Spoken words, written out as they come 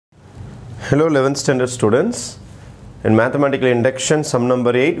Hello 11th standard students. In mathematical induction sum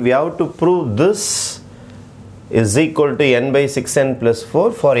number 8 we have to prove this is equal to n by 6n plus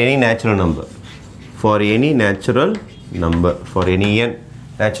 4 for any natural number. For any natural number. For any n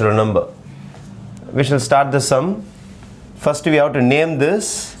natural number. We shall start the sum. First we have to name this.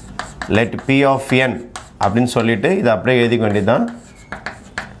 Let p of n அப்படின்னு சொல்லிட்டு இதை அப்படியே எழுதிக்க வேண்டியதுதான்.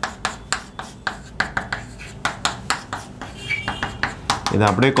 இதை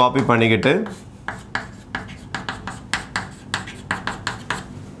அப்படியே copy பண்ணிக்கிட்டு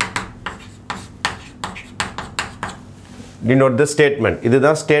denote the statement.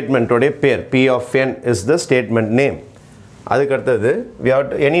 இதுதான் statement உடைய பேர். p of n is the statement name. அதுக்கு அடுத்தது we have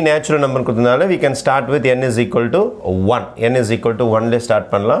to, any natural number கொடுத்தனால we can start with n is equal to 1. n is equal to 1 ல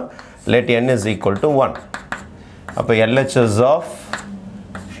ஸ்டார்ட் பண்ணலாம். Let n is equal to 1. அப்போ LHS of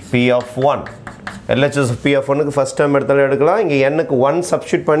p of 1. LHS of p of 1 க்கு first term எடுத்தாலும் எடுக்கலாம். இங்கே n க்கு 1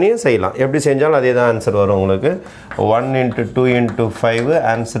 substitute பண்ணி செய்யலாம். எப்படி செஞ்சாலும் அதே தான் ஆன்சர் வரும் உங்களுக்கு. 1 into 2 into 5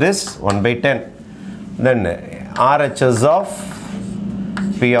 answer is 1 by 10. Then RHS of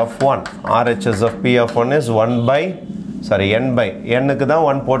p of 1. RHS of p of 1 is 1 by n by n க்கு தான்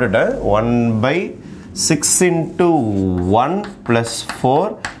 1 போட்டுட்டேன். 1 by 6 into 1 plus 4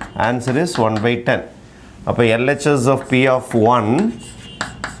 answer is 1 by 10. அப்போ LHS of p of 1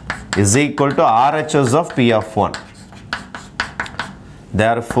 is equal to RHS of p of 1.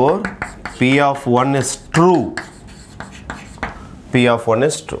 Therefore, p of 1 is true. p of 1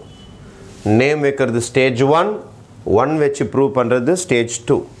 is true. Name வைக்கிறது stage 1. 1 வச்சு prove பண்ணுறது stage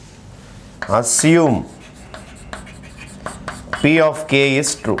 2. Assume p of k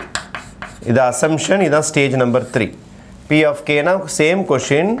is true. இது assumption, இது stage number 3. p of k னா same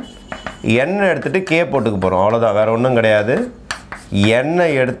question. n எடுத்துட்டு k போட்டுக்க போகிறோம். அவ்வளோதான், வேறு ஒன்றும் கிடையாது. n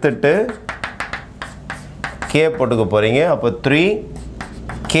எடுத்துட்டு k போட்டுக்க போகிறீங்க. அப்போ 3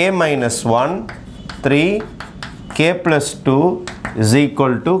 k minus 1 3 k plus 2 is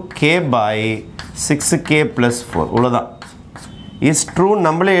equal to k by 6k plus 4. அவ்வளோதான். is true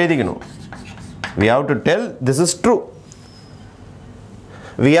நம்மளே எழுதிக்கணும். we have to tell this is true.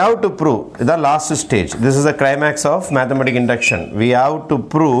 we have to prove. this is the last stage. This is the climax of mathematical induction. We have to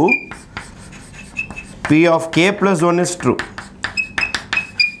prove p of k plus 1 is true.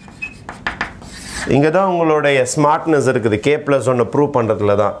 இங்கே தான் உங்களுடைய smartness இருக்குது. k plus 1 prove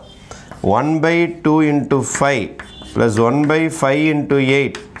பண்ணுறதுல தான். 1 by 2 into 5 plus 1 by 5 into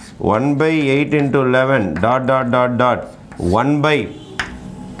 8 1 by 8 into 11 dot dot dot dot 1 by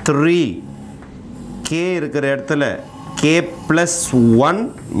 3 k இருக்கிற இடத்துல k plus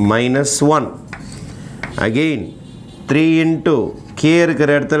 1 minus 1 again 3 into k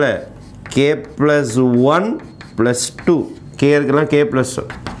இருக்கிற இடத்துல k plus 1 plus 2 k இருக்கலாம் k plus 1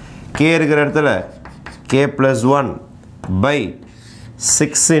 k இருக்கிற இடத்துல k plus 1 by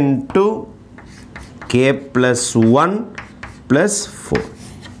 6 into k plus 1 plus 4.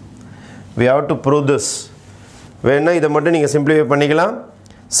 We have to prove this. வேணா இதை மட்டும் நீங்கள் சிம்பிளிஃபை பண்ணிக்கலாம்.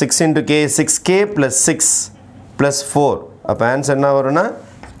 6 into k 6k plus 6 plus 4. அப்போ ஆன்சர் என்ன வரும்னா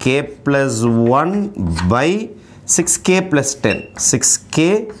k plus 1 by 6k plus 10. 6k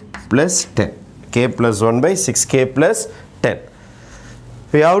plus 10. k plus 1 by 6k plus 10.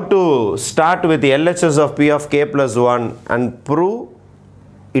 We have to start with the LHS of p of k plus 1 and prove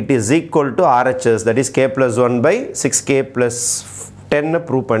it is equal to RHS, that is k plus 1 by 6k plus 10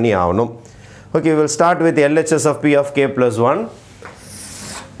 prove பண்ணி ஆகணும். Okay, we will start with LHS of p of k plus 1.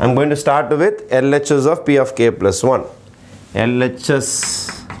 I am going to start with LHS of p of k plus 1. LHS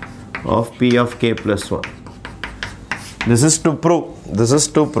of p of k plus 1. This is to prove. This is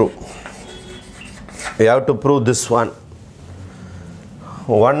to prove. We have to prove this one.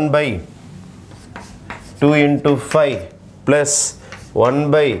 1 by 2 into 5 plus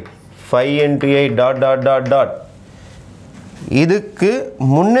 1 by 5 into 8 dot dot dot dot. இதுக்கு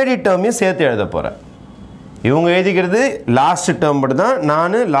முன்னாடி டேர்மையும் சேர்த்து எழுத போகிறேன். இவங்க எழுதிக்கிறது last term மட்டும் தான்.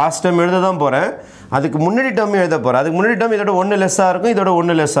 நான் last term எழுத தான் போகிறேன். அதுக்கு முன்னாடி டேர்மையும் எழுத போகிறேன். அதுக்கு முன்னாடி டேர்ம் இதோட 1 லெஸ்ஸாக இருக்கும், இதோட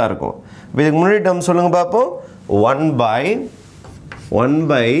 1 லெஸ்ஸாக இருக்கும். இப்போ இதுக்கு முன்னாடி டேர்ம் சொல்லுங்கள் பார்ப்போம். 1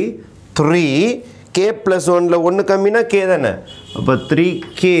 by 3 k plus 1ல 1 கம்மினா k தானே. அப்போ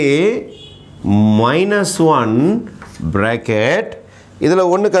 3k minus 1 bracket இதில்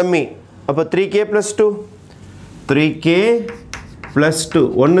 1 கம்மி. அப்போ 3k plus 2 3k plus 2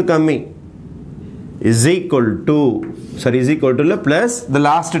 1 கம்மி is equal to இல்லை plus the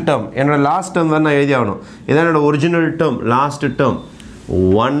last term. என்னோட லாஸ்ட் டேர்ம் தான் நான் எழுதி ஆகணும். இதான் என்னோட original term, last term.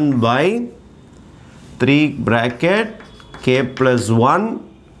 1 by 3 bracket k plus 1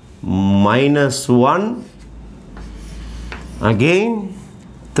 minus 1 again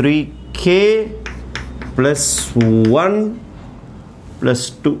 3k plus 1 plus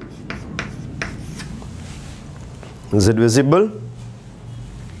 2 Is it visible?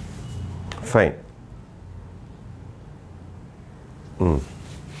 Fine.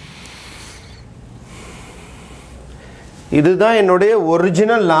 இதுதான் என்னுடைய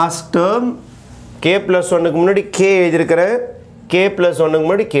original last term k plus 1க்கு முன்னாடி k எழுதியிருக்கிறேன் k plus 1க்கு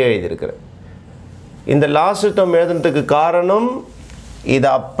முன்னாடி k எழுதியிருக்கிறேன் இந்த லாஸ்ட் டேர்ம் எழுதுனதுக்கு காரணம் இது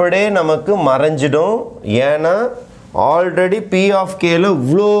அப்படியே நமக்கு மறைஞ்சிடும் ஏன்னா ஆல்ரெடி p of k ல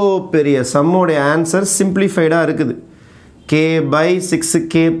இவ்வளோ பெரிய சம்மோடைய ஆன்சர் சிம்பிளிஃபைடாக இருக்குது k by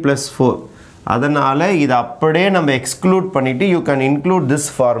 6k plus 4 அதனால் இது அப்படியே நம்ம எக்ஸ்க்ளூட் பண்ணிவிட்டு you can include this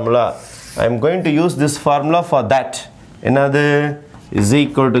formula. I am going to use this formula for that. என்னது is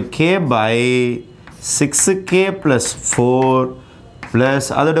equal to k by 6k plus 4 plus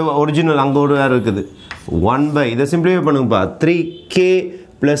அதோட ஒரிஜினல் அங்கே ஒரு வேறு இருக்குது 1 by இதை சிம்பிளிஃபை பண்ணுங்கப்பா 3k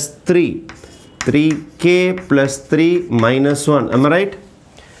plus 3k plus 3 minus 1 am I right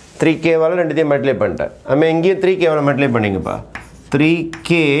 3k வால ரெண்டுத்தையும் multiply பண்ணிட்டேன் நம்ம எங்கேயும் 3k வால multiply பண்ணிங்கப்பா 3k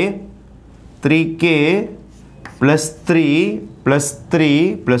plus 3 plus 3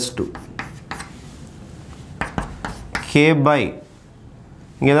 plus 2 k by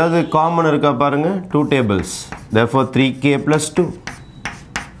இங்கே ஏதாவது காமன் இருக்கா பாருங்க 2 tables therefore 3k plus 2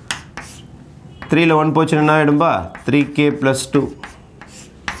 3 ல 1 போச்சுன்னா என்ன ஆகிடும்பா 3k plus 2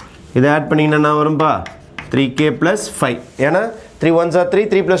 இதை ஆட் பண்ணிங்கன்னா என்ன வரும்பா 3k plus 5 ஏன்னா 3 ones are 3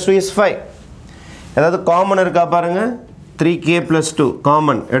 3 plus 2 is 5 ஏதாவது காமன் இருக்கா பாருங்க 3k plus 2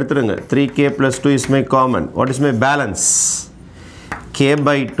 காமன் எடுத்துருங்க 3k plus 2 is my common what is my balance k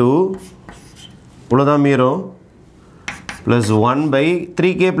by 2 இவ்வளோதான் மீறும் plus 1 by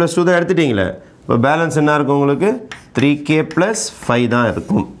 3k plus 2 தான் எடுத்துட்டீங்களே இப்போ பேலன்ஸ் என்ன இருக்கும் உங்களுக்கு 3k plus 5 தான்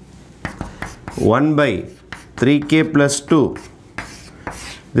இருக்கும் 1 by 3k plus 2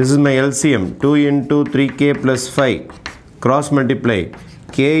 this is my LCM 2 into 3k plus 5 cross multiply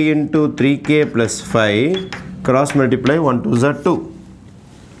k into 3k plus 5 cross multiply 1 2s are 2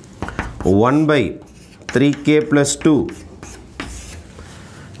 1 by 3k plus 2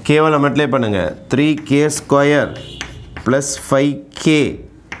 k வால multiply பண்ணுங்க 3k square plus 5k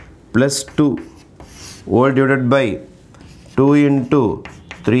plus 2 all divided by 2 into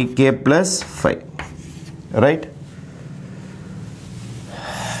 3k plus 5 right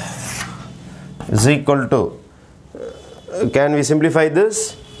is equal to can we simplify this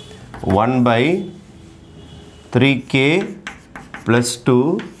 1 by 3k plus 2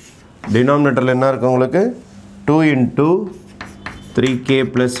 denominator என்ன இருக்கு உங்களுக்கு 2 into 3k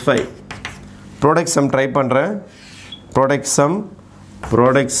plus 5 product sum try பண்ணுறேன் product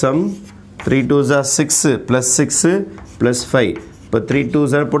sum 3 2s are 6 plus 6 plus 5 இப்போ 3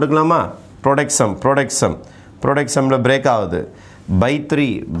 2s are போட்டுக்கலாமா product sum ல break ஆகுது by 3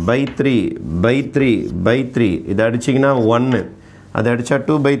 இது அடிச்சிங்கன்னா 1 அது அடித்தா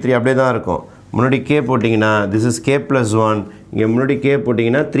 2 by 3 அப்படியே தான் இருக்கும் முன்னாடி k போட்டிங்கன்னா this is k plus 1 இங்கே முன்னாடி k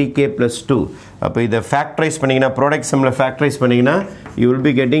போட்டிங்கன்னா 3k plus 2 அப்போ இதை ஃபேக்டரைஸ் பண்ணிங்கன்னா ப்ராடக்ட் சம்மில் ஃபேக்டரைஸ் பண்ணிங்கன்னா you will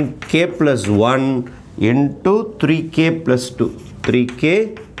be getting k plus 1 into 3k plus 2 3k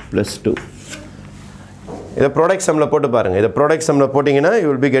plus 2 இதை ப்ராடக்ட் சம்மில் போட்டு பாருங்கள் இதை ப்ராடக்ட் சம்மில் போட்டிங்கன்னா you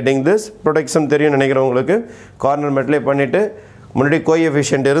will be getting this product some தெரியும் நினைக்கிறேன் உங்களுக்கு கார்னர் மல்டிப்ளை பண்ணிவிட்டு முன்னாடி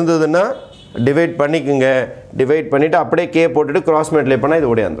கோஎஃபிஷியன்ட் இருந்ததுன்னா டிவைட் பண்ணிக்கோங்க டிவைட் பண்ணிவிட்டு அப்படியே k போட்டுட்டு கிராஸ் மல்டிப்ளை பண்ணால்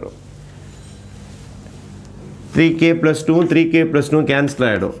இது ஓடியாந்துடும் 3k plus 2 3k plus 2 cancel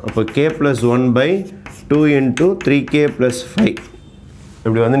ஆகிடும் அப்போ k plus 1 by 2 into 3k plus 5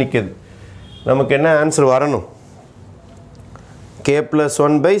 இப்படி வந்து நிற்கிது நமக்கு என்ன ஆன்சர் வரணும் k plus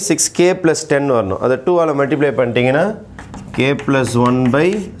 1 by 6k plus 10 வரணும் அதை 2 ஆல் மல்டிப்ளை பண்ணிட்டீங்கன்னா k plus 1 by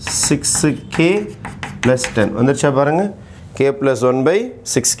 6k plus 10 வந்துருச்சா பாருங்கள் k plus 1 by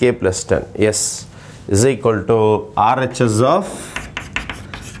 6k plus 10 yes is equal to RHS of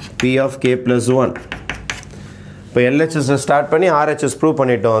p of k plus 1 இப்போ LHS ஸ்டார்ட் பண்ணி RHS ப்ரூவ்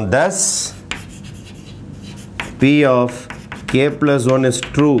பண்ணிட்டோம் thus p of k plus 1 is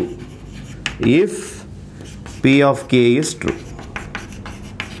true if p of k is true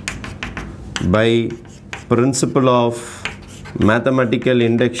by principle of mathematical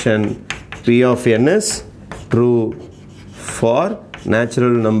induction p of n is true for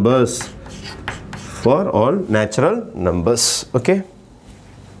natural numbers for all natural numbers okay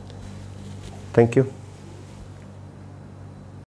thank you